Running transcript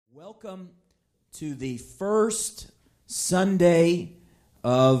Welcome to the first Sunday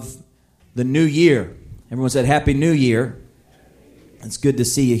of the new year. Everyone said Happy New Year. It's good to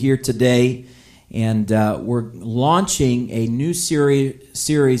see you here today. And we're launching a new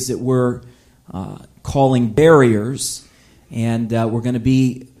series that we're calling Barriers. And we're going to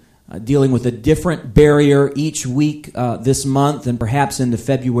be dealing with a different barrier each week this month and perhaps into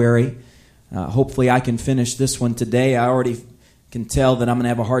February. Hopefully I can finish this one today. I already can tell that I'm going to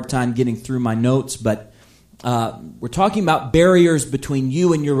have a hard time getting through my notes, but we're talking about barriers between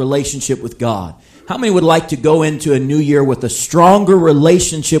you and your relationship with God. How many would like to go into a new year with a stronger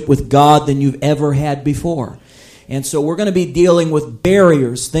relationship with God than you've ever had before? And so we're going to be dealing with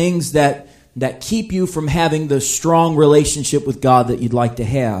barriers, things that keep you from having the strong relationship with God that you'd like to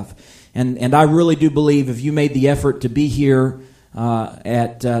have. And I really do believe if you made the effort to be here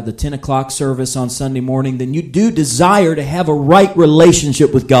at the 10 o'clock service on Sunday morning, then you do desire to have a right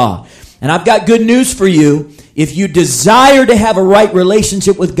relationship with God. And I've got good news for you. If you desire to have a right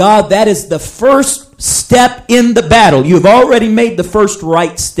relationship with God, that is the first step in the battle. You've already made the first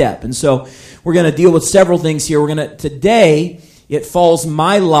right step. And so we're going to deal with several things here. Today, it falls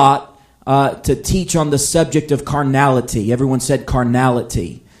my lot to teach on the subject of carnality. Everyone said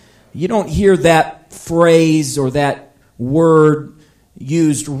carnality. You don't hear that phrase or that word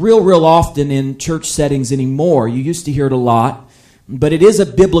used real often in church settings anymore. You used to hear it a lot, but it is a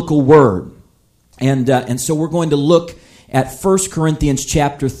biblical word. And so we're going to look at 1 Corinthians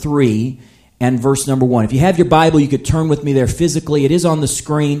chapter 3 and verse number 1. If you have your Bible, you could turn with me there physically. It is on the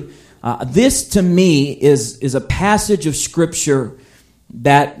screen. This, to me, is a passage of Scripture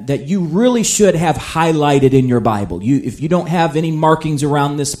that you really should have highlighted in your Bible. If you don't have any markings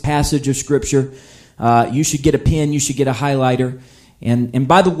around this passage of Scripture, you should get a pen, you should get a highlighter. And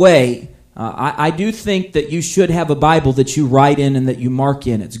by the way, I do think that you should have a Bible that you write in and that you mark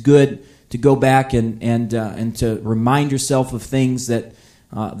in. It's good to go back and to remind yourself of things that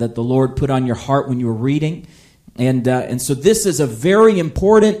the Lord put on your heart when you were reading. And so this is a very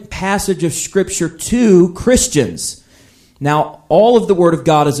important passage of Scripture to Christians. Now, all of the Word of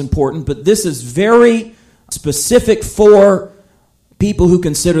God is important, but this is very specific for people who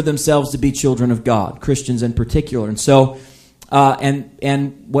consider themselves to be children of God, Christians in particular. And so,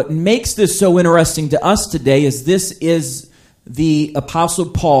 and what makes this so interesting to us today is this is the Apostle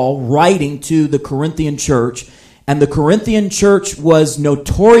Paul writing to the Corinthian church, and the Corinthian church was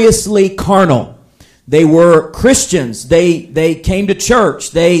notoriously carnal. They were Christians. They came to church.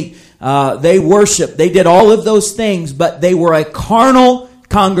 They worshiped. They did all of those things, but they were a carnal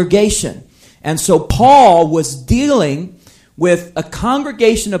congregation. And so Paul was dealing with a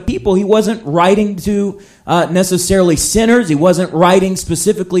congregation of people. He wasn't writing to necessarily sinners. He wasn't writing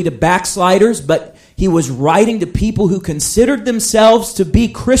specifically to backsliders, but he was writing to people who considered themselves to be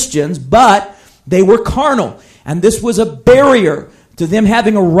Christians, but they were carnal. And this was a barrier to them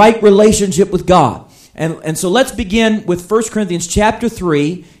having a right relationship with God. And so let's begin with 1 Corinthians chapter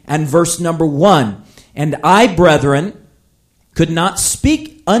 3 and verse number 1. And I, brethren, could not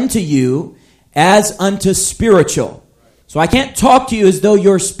speak unto you as unto spiritual. So I can't talk to you as though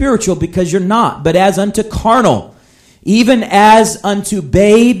you're spiritual, because you're not, but as unto carnal, even as unto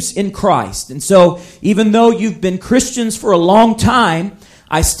babes in Christ. And so even though you've been Christians for a long time,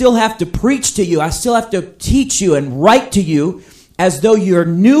 I still have to preach to you. I still have to teach you and write to you as though you're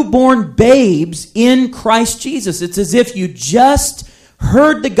newborn babes in Christ Jesus. It's as if you just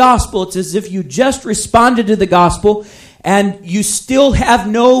heard the gospel. It's as if you just responded to the gospel, and you still have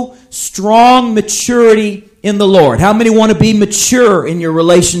no strong maturity in the Lord. How many want to be mature in your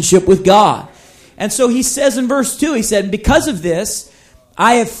relationship with God? And so he says in verse 2, he said, because of this,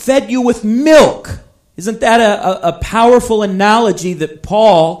 I have fed you with milk. Isn't that a powerful analogy that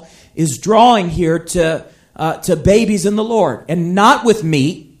Paul is drawing here to babies in the Lord? And not with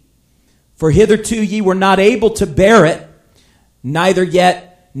meat, for hitherto ye were not able to bear it, neither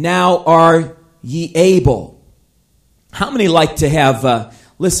yet now are ye able. How many like to have,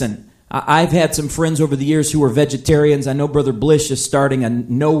 listen, I've had some friends over the years who are vegetarians. I know Brother Blish is starting a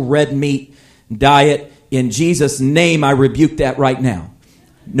no red meat diet. In Jesus' name, I rebuke that right now.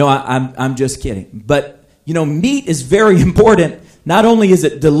 No, I'm just kidding. But, meat is very important. Not only is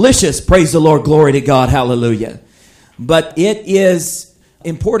it delicious, praise the Lord, glory to God, hallelujah, but it is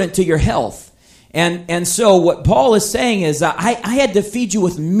important to your health. And so what Paul is saying is, I had to feed you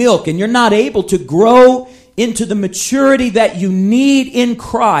with milk, and you're not able to grow into the maturity that you need in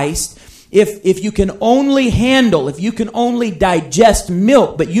Christ if you can only handle, if you can only digest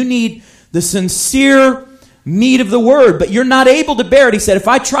milk, but you need the sincere meat of the word, but you're not able to bear it. He said, if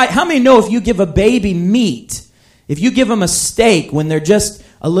I try, how many know if you give a baby meat, if you give them a steak when they're just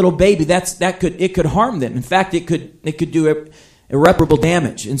a little baby, it could harm them. In fact, it could do irreparable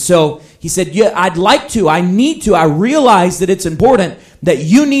damage. And so he said, yeah, I need to. I realize that it's important that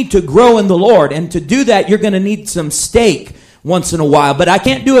you need to grow in the Lord. And to do that, you're going to need some steak once in a while. But I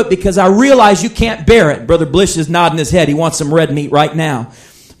can't do it because I realize you can't bear it. Brother Blish is nodding his head. He wants some red meat right now.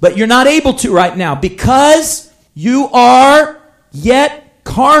 But you're not able to right now because you are yet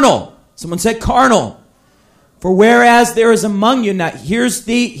carnal. Someone said carnal. For whereas there is among you, now here's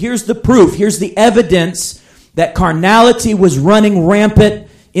the proof, here's the evidence that carnality was running rampant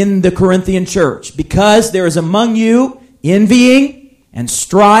in the Corinthian church. Because there is among you envying and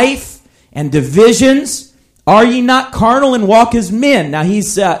strife and divisions. Are ye not carnal and walk as men? Now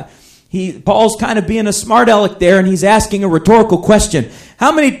Paul's kind of being a smart aleck there, and he's asking a rhetorical question.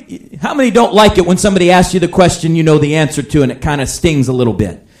 How many don't like it when somebody asks you the question you know the answer to and it kind of stings a little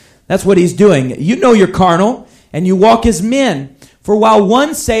bit? That's what he's doing. You know you're carnal, and you walk as men. For while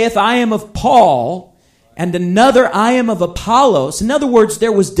one saith, I am of Paul, and another, I am of Apollos. In other words,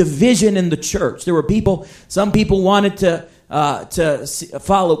 there was division in the church. There were some people wanted to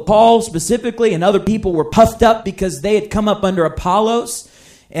follow Paul specifically, and other people were puffed up because they had come up under Apollos.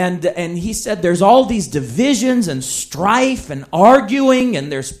 And he said there's all these divisions and strife and arguing,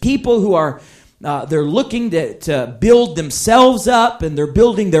 and there's people who are they're looking to build themselves up, and they're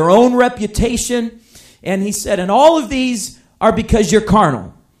building their own reputation. And he said, and all of these are because you're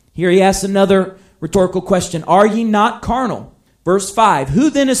carnal. Here he asks another rhetorical question. Are ye not carnal? Verse 5.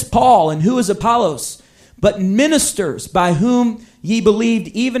 Who then is Paul and who is Apollos? But ministers by whom ye believed,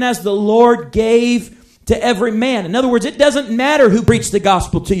 even as the Lord gave to every man. In other words, it doesn't matter who preached the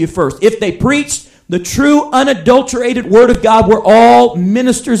gospel to you first. If they preached the true, unadulterated word of God, we're all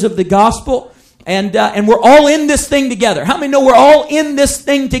ministers of the gospel. And we're all in this thing together. How many know we're all in this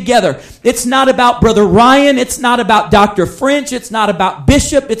thing together? It's not about Brother Ryan. It's not about Dr. French. It's not about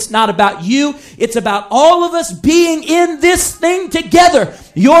Bishop. It's not about you. It's about all of us being in this thing together.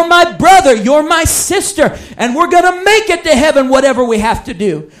 You're my brother. You're my sister. And we're going to make it to heaven, whatever we have to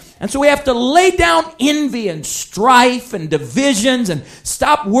do. And so we have to lay down envy and strife and divisions and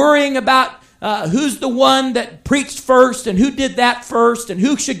stop worrying about who's the one that preached first and who did that first and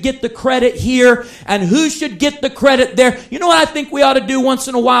who should get the credit here and who should get the credit there. You know what I think we ought to do once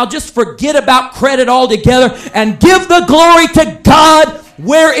in a while? Just forget about credit altogether and give the glory to God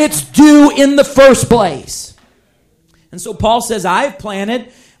where it's due in the first place. And so Paul says, I've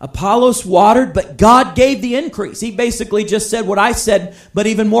planted, Apollos watered, but God gave the increase. He basically just said what I said, but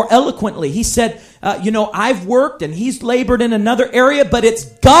even more eloquently. He said, I've worked and he's labored in another area, but it's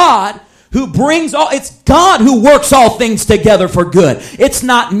God it's God who works all things together for good. It's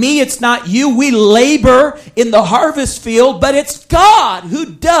not me, it's not you. We labor in the harvest field, but it's God who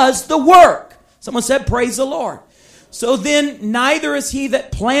does the work. Someone said, praise the Lord. So then neither is he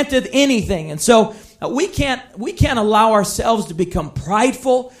that planteth anything. And so we can't allow ourselves to become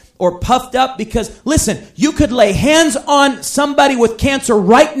prideful or puffed up because, listen, you could lay hands on somebody with cancer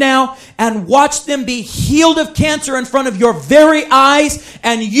right now and watch them be healed of cancer in front of your very eyes,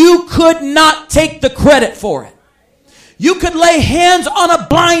 and you could not take the credit for it. You could lay hands on a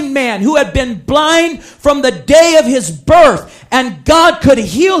blind man who had been blind from the day of his birth, and God could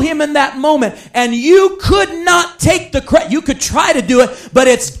heal him in that moment, and you could not take the credit. You could try to do it, but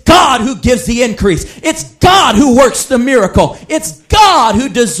it's God who gives the increase. It's God who works the miracle. It's God who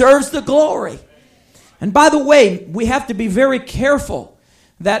deserves the glory. And by the way, we have to be very careful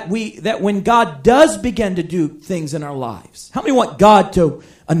that when God does begin to do things in our lives. How many want God to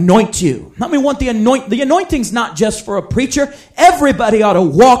anoint you? How many want the anointing? The anointing's not just for a preacher. Everybody ought to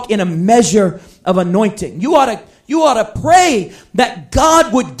walk in a measure of anointing. You ought to pray that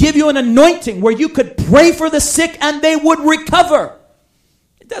God would give you an anointing where you could pray for the sick and they would recover.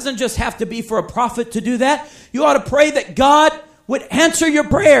 It doesn't just have to be for a prophet to do that. You ought to pray that God would answer your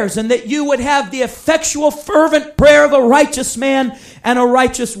prayers and that you would have the effectual, fervent prayer of a righteous man and a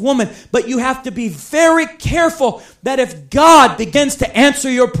righteous woman. But you have to be very careful that if God begins to answer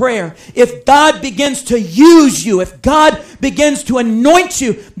your prayer, if God begins to use you, if God begins to anoint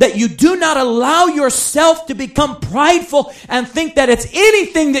you, that you do not allow yourself to become prideful and think that it's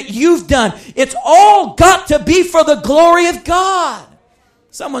anything that you've done. It's all got to be for the glory of God.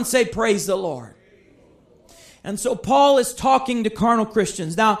 Someone say, praise the Lord. And so Paul is talking to carnal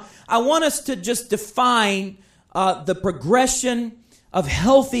Christians. Now, I want us to just define the progression of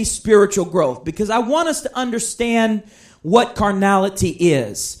healthy spiritual growth, because I want us to understand what carnality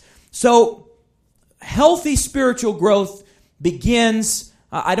is. So, healthy spiritual growth begins,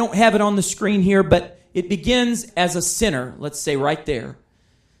 I don't have it on the screen here, but it begins as a sinner, let's say right there.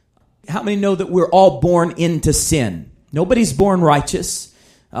 How many know that we're all born into sin? Nobody's born righteous.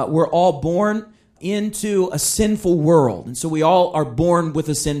 we're all born into a sinful world. And so we all are born with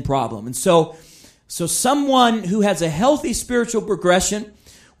a sin problem. And so someone who has a healthy spiritual progression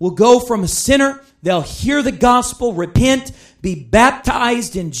will go from a sinner, they'll hear the gospel, repent, be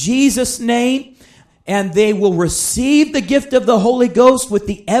baptized in Jesus' name, and they will receive the gift of the Holy Ghost with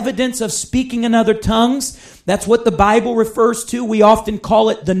the evidence of speaking in other tongues. That's what the Bible refers to. We often call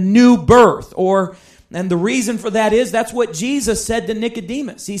it the new birth, and the reason for that is that's what Jesus said to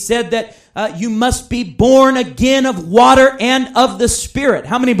Nicodemus. He said that you must be born again of water and of the Spirit.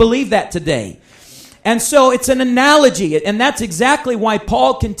 How many believe that today? And so it's an analogy, and that's exactly why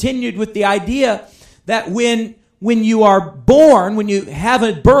Paul continued with the idea that when you are born, when you have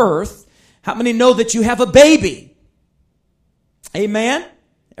a birth, how many know that you have a baby? Amen?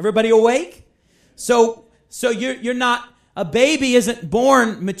 Everybody awake? So you're not, a baby isn't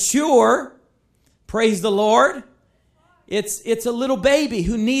born mature. Praise the Lord. It's a little baby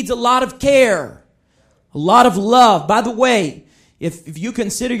who needs a lot of care, a lot of love. By the way, if you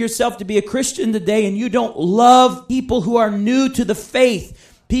consider yourself to be a Christian today and you don't love people who are new to the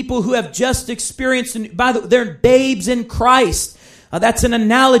faith, people who have just experienced, they're babes in Christ. That's an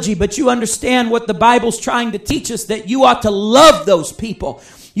analogy, but you understand what the Bible's trying to teach us, that you ought to love those people.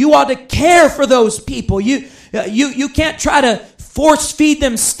 You ought to care for those people. You can't try to force feed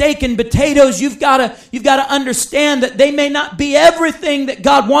them steak and potatoes. You've got to understand that they may not be everything that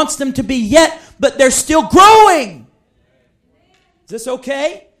God wants them to be yet, but they're still growing. Is this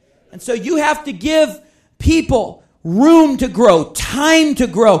okay? And so you have to give people room to grow, time to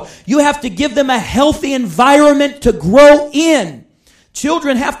grow. You have to give them a healthy environment to grow in.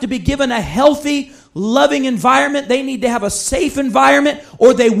 Children have to be given a healthy, loving environment. They need to have a safe environment,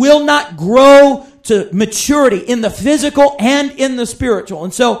 or they will not grow to maturity in the physical and in the spiritual.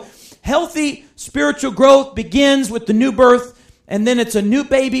 And so healthy spiritual growth begins with the new birth, and then it's a new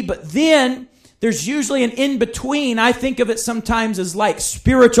baby, but then there's usually an in-between. I think of it sometimes as like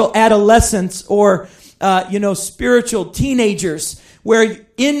spiritual adolescence or spiritual teenagers, where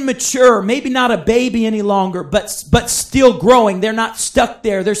immature, maybe not a baby any longer, but still growing. They're not stuck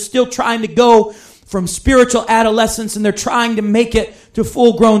there. They're still trying to go from spiritual adolescence, and they're trying to make it to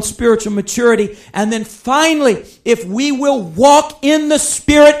full-grown spiritual maturity. And then finally, if we will walk in the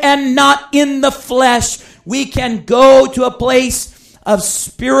Spirit and not in the flesh, we can go to a place of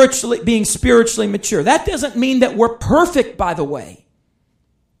being spiritually mature. That doesn't mean that we're perfect, by the way.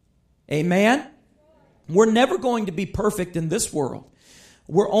 Amen? We're never going to be perfect in this world.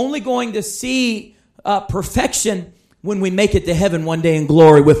 We're only going to see perfection when we make it to heaven one day in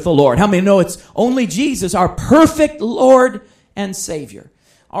glory with the Lord. How many know it's only Jesus, our perfect Lord and Savior?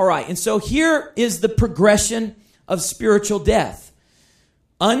 All right, and so here is the progression of spiritual death.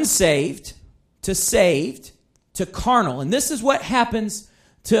 Unsaved to saved to carnal. And this is what happens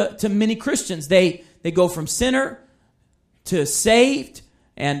to many Christians. They go from sinner to saved,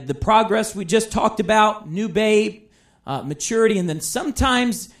 and the progress we just talked about, new babe, maturity, and then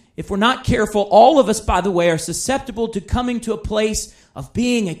sometimes, if we're not careful, all of us, by the way, are susceptible to coming to a place of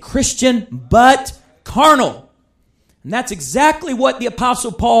being a Christian, but carnal. And that's exactly what the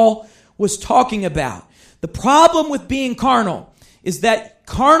Apostle Paul was talking about. The problem with being carnal is that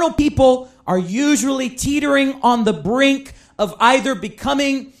carnal people are usually teetering on the brink of either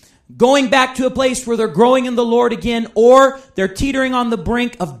going back to a place where they're growing in the Lord again, or they're teetering on the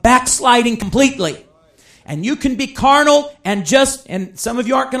brink of backsliding completely. And you can be carnal and some of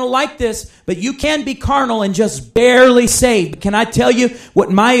you aren't going to like this, but you can be carnal and just barely saved. Can I tell you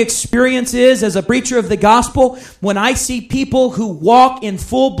what my experience is as a preacher of the gospel? When I see people who walk in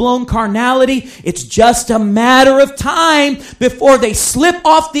full-blown carnality, it's just a matter of time before they slip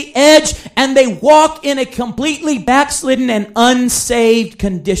off the edge and they walk in a completely backslidden and unsaved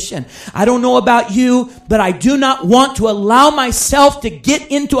condition. I don't know about you, but I do not want to allow myself to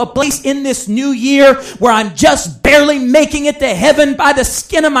get into a place in this new year where I'm just barely making it to heaven by the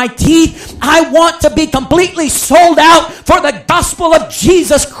skin of my teeth. I want to be completely sold out for the gospel of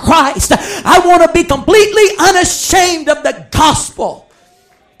Jesus Christ. I want to be completely unashamed of the gospel.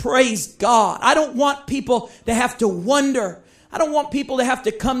 Praise God. I don't want people to have to wonder. I don't want people to have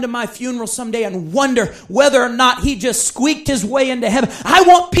to come to my funeral someday and wonder whether or not he just squeaked his way into heaven. I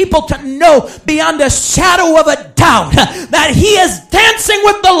want people to know beyond a shadow of a doubt that he is dancing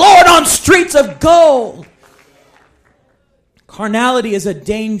with the Lord on streets of gold. Carnality is a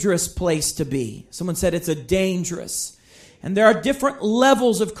dangerous place to be. Someone said it's a dangerous. And there are different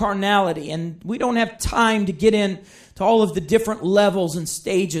levels of carnality, and we don't have time to get in to all of the different levels and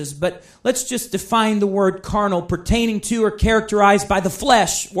stages, but let's just define the word carnal: pertaining to or characterized by the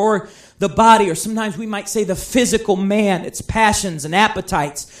flesh or the body, or sometimes we might say the physical man, its passions and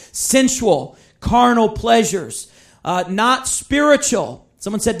appetites, sensual, carnal pleasures, not spiritual.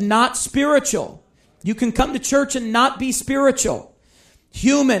 Someone said not spiritual. You can come to church and not be spiritual.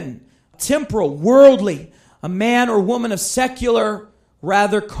 Human, temporal, worldly, a man or woman of secular,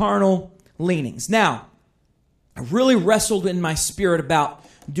 rather carnal leanings. Now, I really wrestled in my spirit about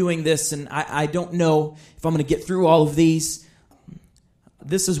doing this, and I don't know if I'm going to get through all of these.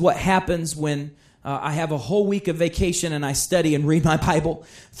 This is what happens when I have a whole week of vacation and I study and read my Bible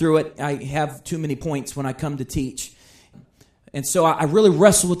through it. I have too many points when I come to teach. And so I really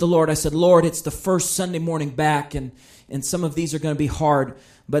wrestled with the Lord. I said, Lord, it's the first Sunday morning back, and some of these are going to be hard.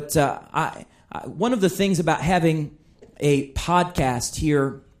 But one of the things about having a podcast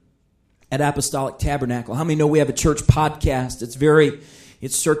here at Apostolic Tabernacle, how many know we have a church podcast?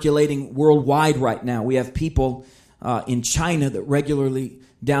 It's circulating worldwide right now. We have people in China that regularly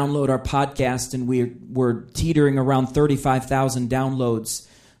download our podcast, and we're teetering around 35,000 downloads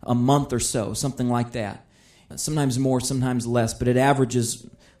a month or so, something like that. Sometimes more, sometimes less, but it averages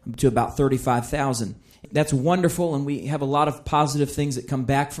to about 35,000. That's wonderful, and we have a lot of positive things that come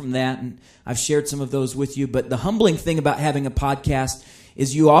back from that, and I've shared some of those with you. But the humbling thing about having a podcast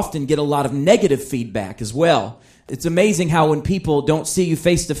is you often get a lot of negative feedback as well. It's amazing how when people don't see you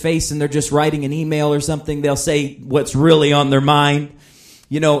face to face and they're just writing an email or something, they'll say what's really on their mind.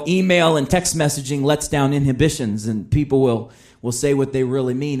 You know, email and text messaging lets down inhibitions, and people will say what they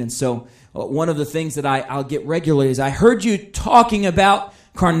really mean. And so one of the things that I'll get regularly is, I heard you talking about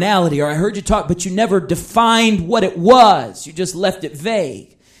carnality, or I heard you talk, but you never defined what it was. You just left it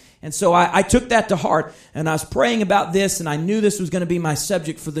vague. And so I took that to heart, and I was praying about this, and I knew this was going to be my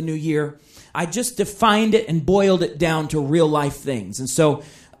subject for the new year. I just defined it and boiled it down to real life things. And so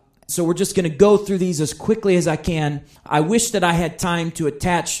we're just going to go through these as quickly as I can. I wish that I had time to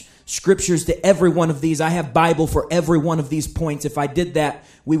attach scriptures to every one of these. I have Bible for every one of these points. If I did that,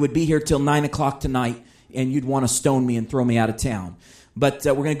 we would be here till 9 o'clock tonight, and you'd want to stone me and throw me out of town. But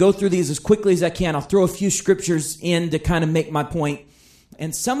we're going to go through these as quickly as I can. I'll throw a few scriptures in to kind of make my point.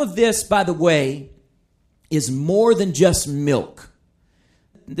 And some of this, by the way, is more than just milk.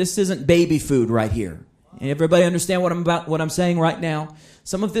 This isn't baby food right here. Everybody understand what I'm saying right now?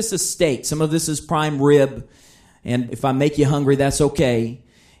 Some of this is steak. Some of this is prime rib. And if I make you hungry, that's okay.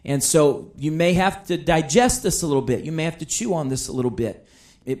 And so you may have to digest this a little bit. You may have to chew on this a little bit.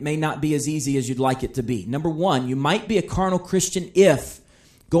 It may not be as easy as you'd like it to be. Number one, you might be a carnal Christian if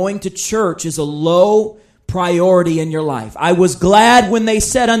going to church is a low priority in your life. I was glad when they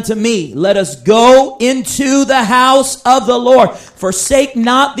said unto me, let us go into the house of the Lord. Forsake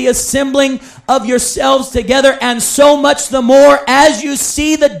not the assembling of yourselves together, and so much the more as you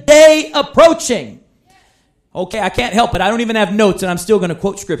see the day approaching. Okay, I can't help it. I don't even have notes, and I'm still going to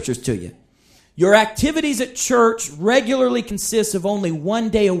quote scriptures to you. Your activities at church regularly consist of only one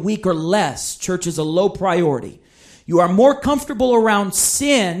day a week or less. Church is a low priority. You are more comfortable around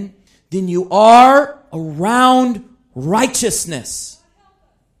sin than you are around righteousness.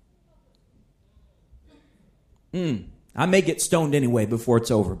 I may get stoned anyway before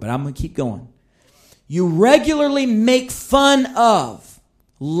it's over, but I'm going to keep going. You regularly make fun of,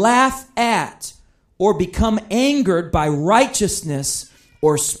 laugh at, or become angered by righteousness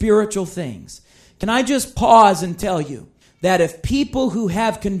or spiritual things. Can I just pause and tell you that if people who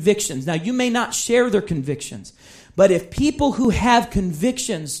have convictions, now you may not share their convictions, but if people who have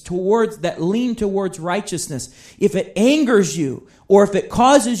convictions that lean towards righteousness, if it angers you or if it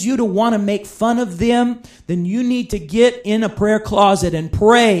causes you to want to make fun of them, then you need to get in a prayer closet and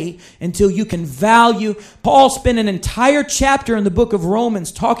pray until you can value. Paul spent an entire chapter in the book of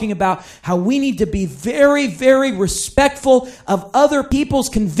Romans talking about how we need to be very, very respectful of other people's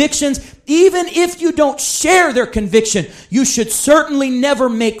convictions. Even if you don't share their conviction, you should certainly never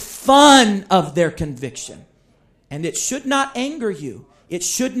make fun of their conviction. And it should not anger you. It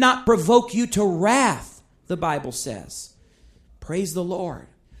should not provoke you to wrath, the Bible says. Praise the Lord.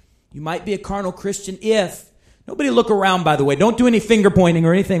 You might be a carnal Christian if... Nobody look around, by the way. Don't do any finger pointing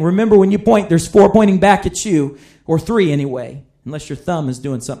or anything. Remember, when you point, there's 4 pointing back at you, or 3 anyway, unless your thumb is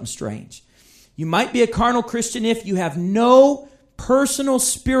doing something strange. You might be a carnal Christian if you have no personal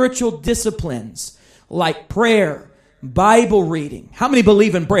spiritual disciplines like prayer, Bible reading. How many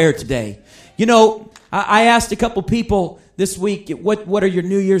believe in prayer today? You know, I asked a couple people this week, what are your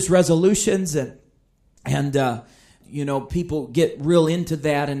New Year's resolutions? And you know, people get real into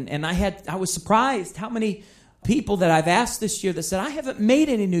that. And I was surprised how many people that I've asked this year that said, I haven't made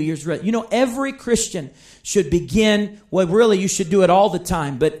any New Year's resolutions. You know, every Christian should begin, well, really, you should do it all the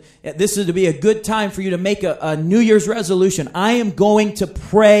time, but this is to be a good time for you to make a New Year's resolution. I am going to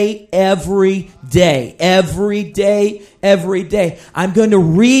pray every day, every day, every day. I'm going to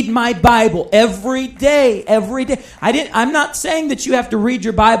read my Bible every day, every day. I'm not saying that you have to read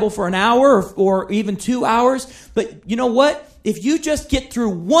your Bible for an hour or even 2 hours, but you know what? If you just get through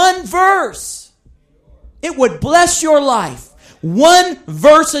one verse, it would bless your life. One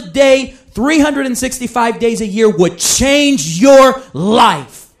verse a day, 365 days a year would change your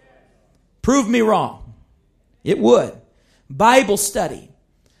life. Prove me wrong. It would. Bible study.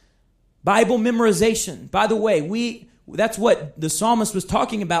 Bible memorization. By the way, that's what the psalmist was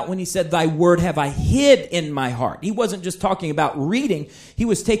talking about when he said, thy word have I hid in my heart. He wasn't just talking about reading. He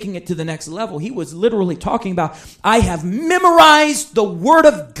was taking it to the next level. He was literally talking about, I have memorized the word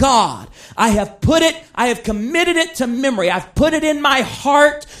of God. I have committed it to memory. I've put it in my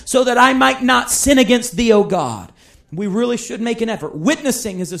heart so that I might not sin against thee, O God. We really should make an effort.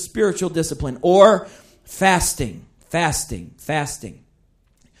 Witnessing is a spiritual discipline, or fasting.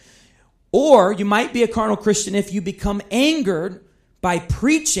 Or you might be a carnal Christian if you become angered by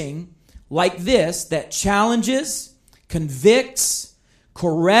preaching like this that challenges, convicts,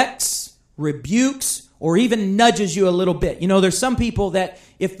 corrects, rebukes, or even nudges you a little bit. You know, there's some people that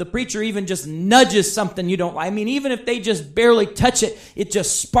if the preacher even just nudges something you don't like, I mean, even if they just barely touch it, it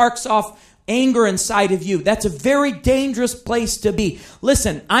just sparks off anger inside of you. That's a very dangerous place to be.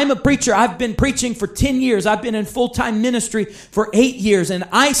 Listen, I'm a preacher. I've been preaching for 10 years. I've been in full-time ministry for 8 years, and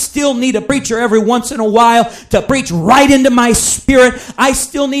I still need a preacher every once in a while to preach right into my spirit. I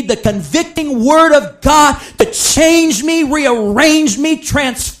still need the convicting word of God to change me, rearrange me,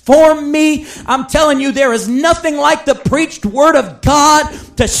 transform me. I'm telling you, there is nothing like the preached word of God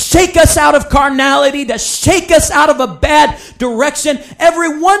to shake us out of carnality, to shake us out of a bad direction.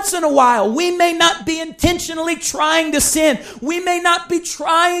 Every once in a while, we may not be intentionally trying to sin. We may not be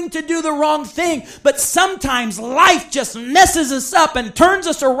trying to do the wrong thing, but sometimes life just messes us up and turns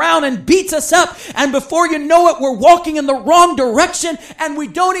us around and beats us up, and before you know it, we're walking in the wrong direction and we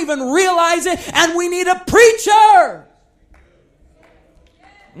don't even realize it, and we need a preacher.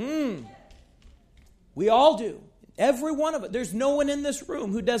 We all do. Every one of us. There's no one in this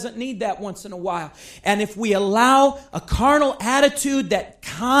room who doesn't need that once in a while. And if we allow a carnal attitude that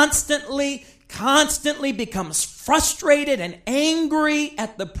constantly becomes frustrated and angry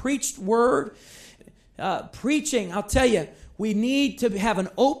at the preached word, preaching, I'll tell you, we need to have an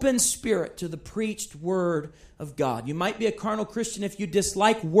open spirit to the preached word of God. You might be a carnal Christian if you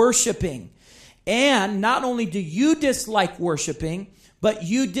dislike worshiping. And not only do you dislike worshiping, but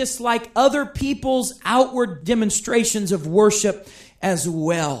you dislike other people's outward demonstrations of worship as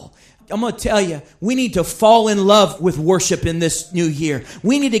well. I'm going to tell you, we need to fall in love with worship in this new year.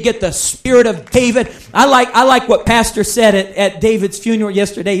 We need to get the spirit of David. I like what Pastor said at David's funeral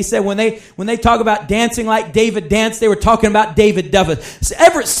yesterday. He said when they talk about dancing like David danced, they were talking about David Douglas.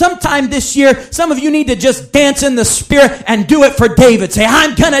 Sometime this year, some of you need to just dance in the spirit and do it for David. Say,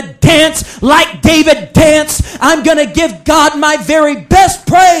 I'm going to dance like David danced. I'm going to give God my very best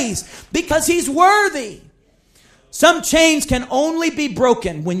praise because he's worthy. Some chains can only be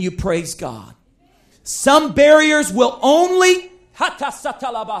broken when you praise God. Some barriers will only come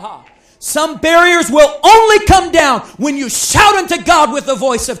down when you shout unto God with a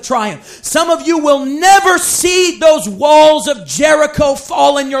voice of triumph. Some of you will never see those walls of Jericho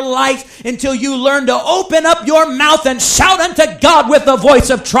fall in your life until you learn to open up your mouth and shout unto God with a voice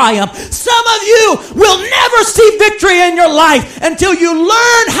of triumph. Some of you will never see victory in your life until you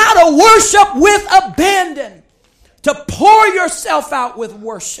learn how to worship with abandon. To pour yourself out with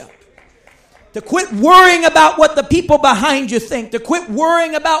worship. To quit worrying about what the people behind you think. To quit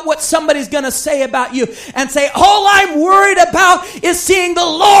worrying about what somebody's going to say about you. And say, all I'm worried about is seeing the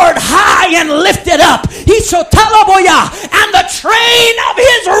Lord high and lifted up. And the train of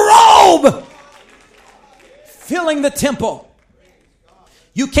his robe filling the temple.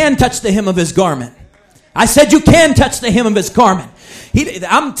 You can touch the hem of his garment. I said you can touch the hem of his garment.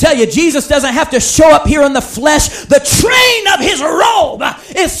 I'm telling you, Jesus doesn't have to show up here in the flesh. The train of his robe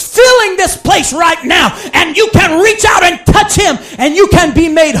is filling this place right now. And you can reach out and touch him. And you can be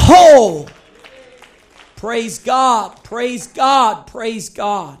made whole. Praise God. Praise God. Praise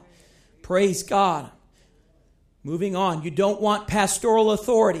God. Praise God. Moving on. You don't want pastoral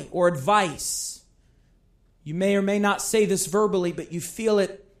authority or advice. You may or may not say this verbally, but you feel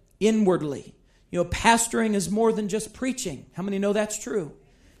it inwardly. You know, pastoring is more than just preaching. How many know that's true?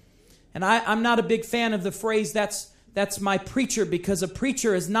 And I'm not a big fan of the phrase, that's my preacher, because a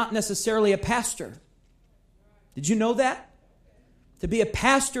preacher is not necessarily a pastor. Did you know that? To be a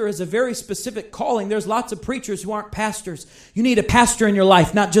pastor is a very specific calling. There's lots of preachers who aren't pastors. You need a pastor in your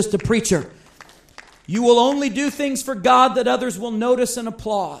life, not just a preacher. You will only do things for God that others will notice and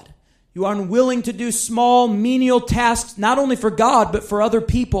applaud. You are unwilling to do small, menial tasks, not only for God, but for other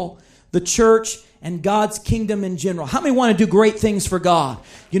people, the church, and God's kingdom in general. How many want to do great things for God?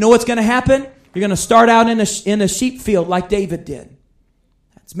 You know what's going to happen? You're going to start out in a sheep field like David did.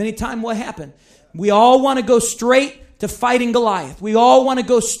 That's many times what happened. We all want to go straight to fighting Goliath. We all want to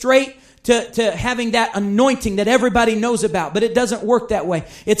go straight to having that anointing that everybody knows about. But it doesn't work that way.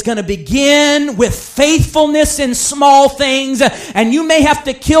 It's going to begin with faithfulness in small things. And you may have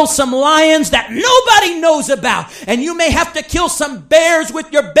to kill some lions that nobody knows about. And you may have to kill some bears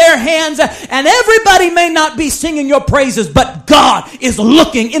with your bare hands. And everybody may not be singing your praises. But God is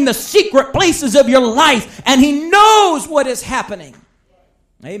looking in the secret places of your life. And He knows what is happening.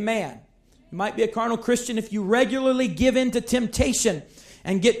 Amen. You might be a carnal Christian if you regularly give in to temptation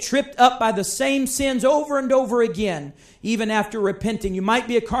and get tripped up by the same sins over and over again, even after repenting. You might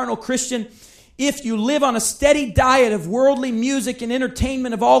be a carnal Christian if you live on a steady diet of worldly music and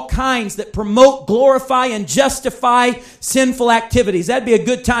entertainment of all kinds that promote, glorify, and justify sinful activities. That'd be a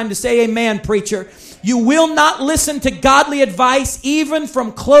good time to say amen, preacher. You will not listen to godly advice, even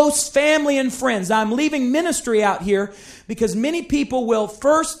from close family and friends. Now, I'm leaving ministry out here because many people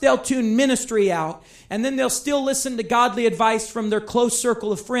they'll tune ministry out, and then they'll still listen to godly advice from their close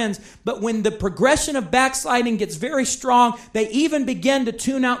circle of friends. But when the progression of backsliding gets very strong, they even begin to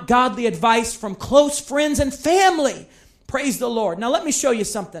tune out godly advice from close friends and family. Praise the Lord. Now, let me show you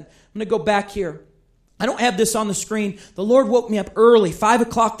something. I'm going to go back here. I don't have this on the screen. The Lord woke me up early, 5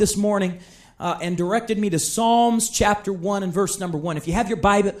 o'clock this morning, and directed me to Psalms chapter 1 and verse number 1. If you have your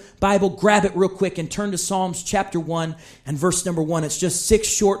Bible, grab it real quick and turn to Psalms chapter 1 and verse number 1. It's just 6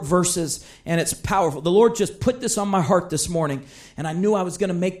 short verses, and it's powerful. The Lord just put this on my heart this morning, and I knew I was going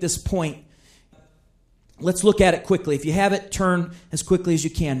to make this point. Let's look at it quickly. If you have it, turn as quickly as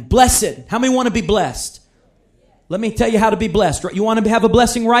you can. Blessed. How many want to be blessed? Let me tell you how to be blessed. You want to have a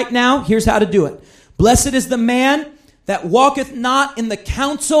blessing right now? Here's how to do it. Blessed is the man that walketh not in the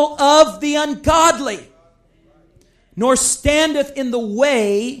counsel of the ungodly, nor standeth in the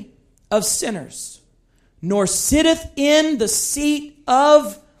way of sinners, nor sitteth in the seat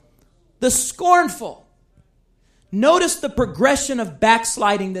of the scornful. Notice the progression of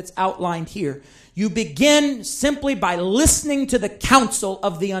backsliding that's outlined here. You begin simply by listening to the counsel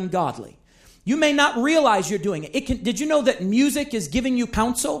of the ungodly. You may not realize you're doing it. Did you know that music is giving you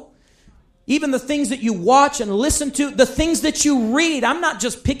counsel? Even the things that you watch and listen to, the things that you read. I'm not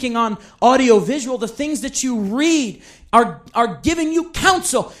just picking on audio visual. The things that you read are giving you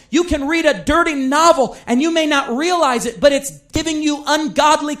counsel. You can read a dirty novel and you may not realize it, but it's giving you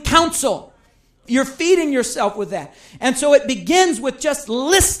ungodly counsel. You're feeding yourself with that. And so it begins with just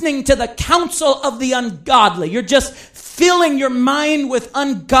listening to the counsel of the ungodly. You're just filling your mind with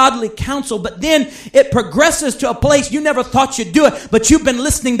ungodly counsel. But then it progresses to a place you never thought you'd do it. But you've been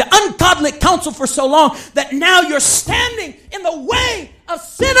listening to ungodly counsel for so long that now you're standing in the way of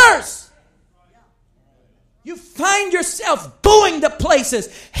sinners. You find yourself going to places,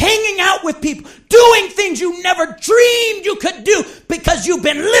 hanging out with people, doing things you never dreamed you could do because you've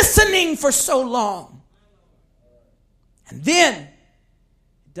been listening for so long. And then,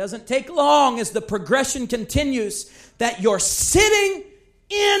 it doesn't take long as the progression continues that you're sitting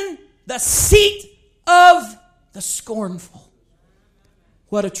in the seat of the scornful.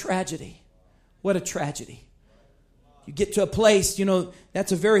 What a tragedy. What a tragedy. You get to a place,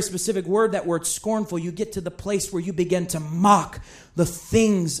 that's a very specific word, that word scornful. You get to the place where you begin to mock the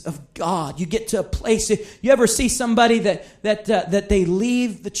things of God. You get to a place, you ever see somebody that they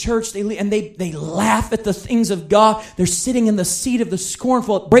leave the church, they laugh at the things of God. They're sitting in the seat of the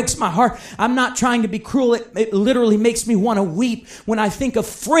scornful. It breaks my heart. I'm not trying to be cruel. It literally makes me want to weep when I think of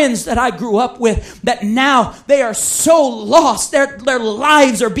friends that I grew up with that now they are so lost. Their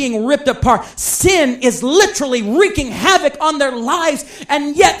lives are being ripped apart. Sin is literally wreaking havoc on their lives,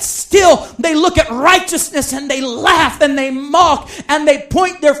 and yet still they look at righteousness and they laugh and they mock and they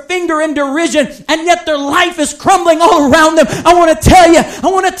point their finger in derision, and yet their life is crumbling all around them. I want to tell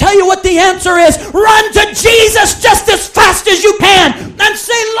you what the answer is. Run to Jesus just as fast as you can and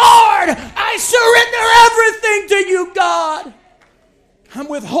say, Lord, I surrender everything to you, God. I'm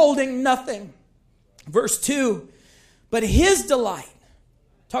withholding nothing. Verse 2, but his delight,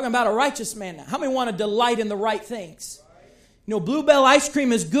 talking about a righteous man now. How many want to delight in the right things? Bluebell ice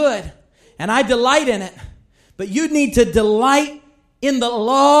cream is good, and I delight in it. But you need to delight in the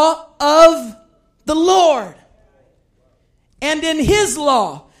law of the Lord. And in his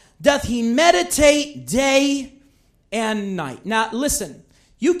law doth he meditate day and night. Now, listen,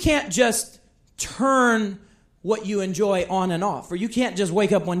 you can't just turn what you enjoy on and off, or you can't just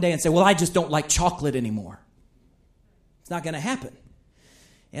wake up one day and say, well, I just don't like chocolate anymore. It's not going to happen.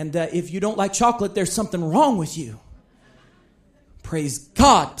 And if you don't like chocolate, there's something wrong with you. Praise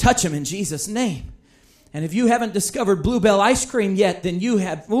God. Touch him in Jesus' name. And if you haven't discovered Bluebell ice cream yet, then you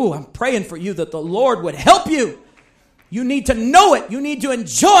have, I'm praying for you that the Lord would help you. You need to know it. You need to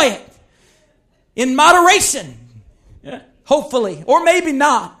enjoy it in moderation. Yeah, hopefully, or maybe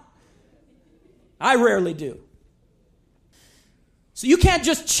not. I rarely do. So you can't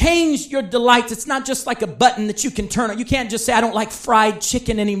just change your delights. It's not just like a button that you can turn on. You can't just say, I don't like fried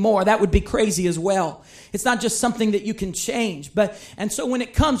chicken anymore. That would be crazy as well. It's not just something that you can change. And so when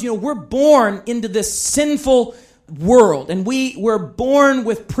it comes, we're born into this sinful world, and we're born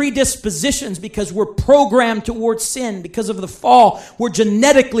with predispositions because we're programmed towards sin. Because of the fall, we're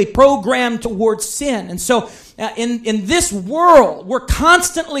genetically programmed towards sin. And so in this world, we're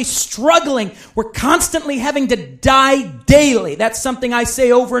constantly struggling. We're constantly having to die daily. That's something I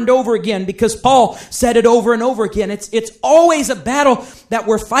say over and over again because Paul said it over and over again. It's always a battle that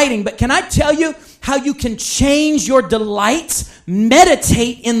we're fighting. But can I tell you how you can change your delights?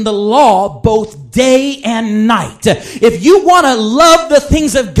 Meditate in the law both day and night. If you want to love the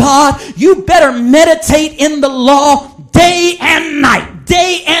things of God, you better meditate in the law day and night.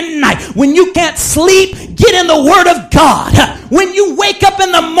 Day and night. When you can't sleep, get in the Word of God. When you wake up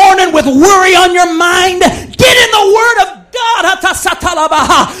in the morning with worry on your mind, get in the Word of God.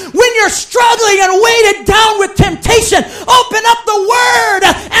 When you're struggling and weighted down with temptation, open up the Word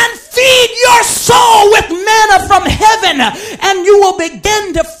and feed your soul with manna from heaven, and you will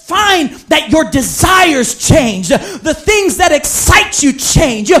begin to find that your desires change. The things that excite you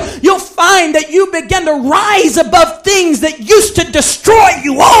change. You'll find that you begin to rise above things that used to destroy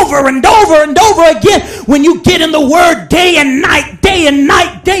you over and over and over again. When you get in the Word day and night, day and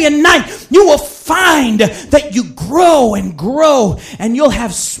night, day and night, you will find that you grow and grow, and you'll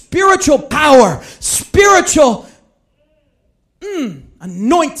have spiritual power, spiritual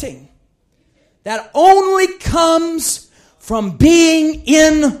anointing that only comes from being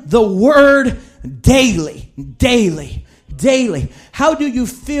in the Word daily, daily, daily. How do you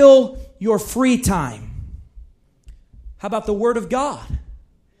fill your free time? How about the Word of God?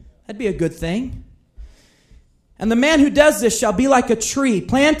 That'd be a good thing. And the man who does this shall be like a tree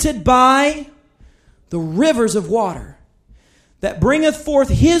planted by the rivers of water, that bringeth forth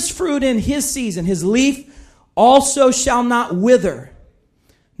his fruit in his season. His leaf also shall not wither.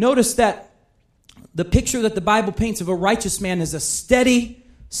 Notice that the picture that the Bible paints of a righteous man is a steady,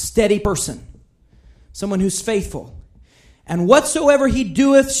 steady person. Someone who's faithful. And whatsoever he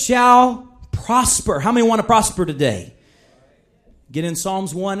doeth shall prosper. How many want to prosper today? Get in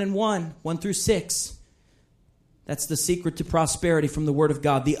Psalms 1 through 6. That's the secret to prosperity from the Word of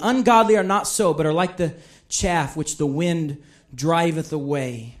God. The ungodly are not so, but are like the chaff which the wind driveth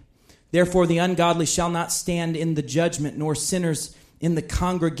away. Therefore the ungodly shall not stand in the judgment, nor sinners in the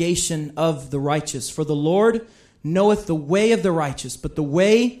congregation of the righteous. For the Lord knoweth the way of the righteous, but the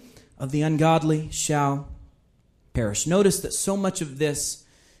way of the ungodly shall perish. Notice that so much of this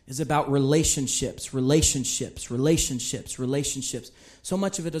is about relationships. So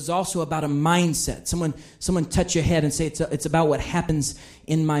much of it is also about a mindset. Someone touch your head and say, it's about what happens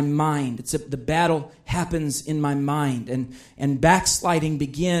in my mind. The battle happens in my mind. And backsliding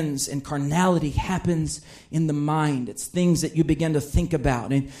begins, and carnality happens in the mind. It's things that you begin to think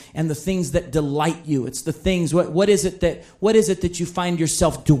about, and the things that delight you. It's the things, what is it that you find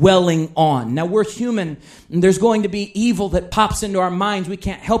yourself dwelling on? Now, we're human, and there's going to be evil that pops into our minds. We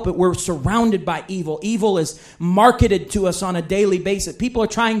can't help it. We're surrounded by evil. Evil is marketed to us on a daily basis. People are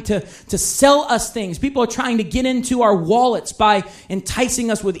trying to sell us things. People are trying to get into our wallets by enticing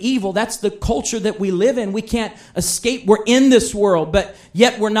us with evil. That's the culture that we live in. We can't escape. We're in this world, but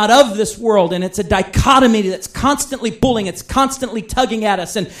yet we're not of this world. And it's a dichotomy that's constantly pulling. It's constantly tugging at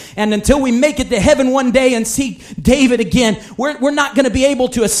us. And until we make it to heaven one day and see David again, we're not going to be able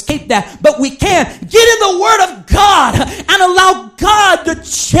to escape that. But we can get in the Word of God and allow God to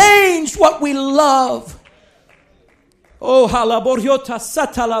change what we love. Oh, halaboriota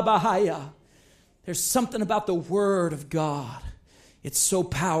satalabahaya. There's something about the Word of God. It's so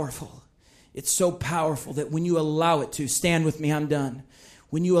powerful. It's so powerful that when you allow it to, stand with me, I'm done.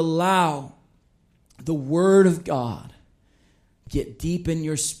 When you allow the Word of God get deep in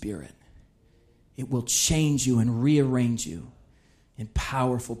your spirit, it will change you and rearrange you in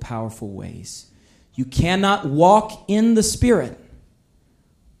powerful, powerful ways. You cannot walk in the Spirit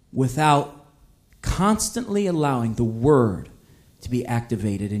without constantly allowing the Word to be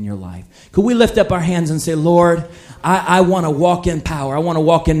activated in your life. Could we lift up our hands and say, Lord, I want to walk in power. I want to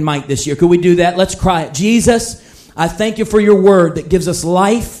walk in might this year. Could we do that? Let's cry it. Jesus, I thank you for your word that gives us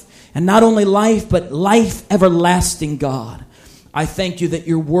life, and not only life, but life everlasting, God. I thank you that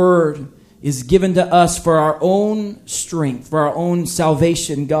your word is given to us for our own strength, for our own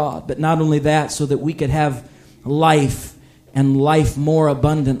salvation, God. But not only that, so that we could have life and life more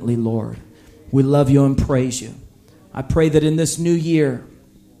abundantly, Lord. We love you and praise you. I pray that in this new year,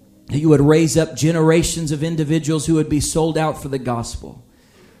 that you would raise up generations of individuals who would be sold out for the gospel.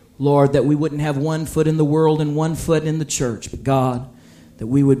 Lord, that we wouldn't have one foot in the world and one foot in the church, but God, that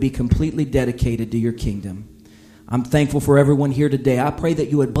we would be completely dedicated to your kingdom. I'm thankful for everyone here today. I pray that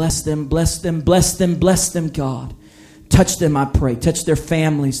you would bless them, bless them, bless them, bless them, God. Touch them, I pray. Touch their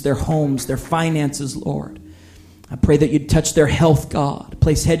families, their homes, their finances, Lord. I pray that you'd touch their health, God.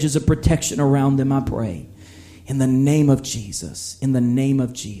 Place hedges of protection around them, I pray. In the name of Jesus, in the name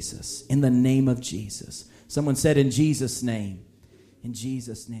of Jesus, in the name of Jesus. Someone said, in Jesus' name. In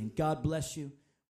Jesus' name. God bless you.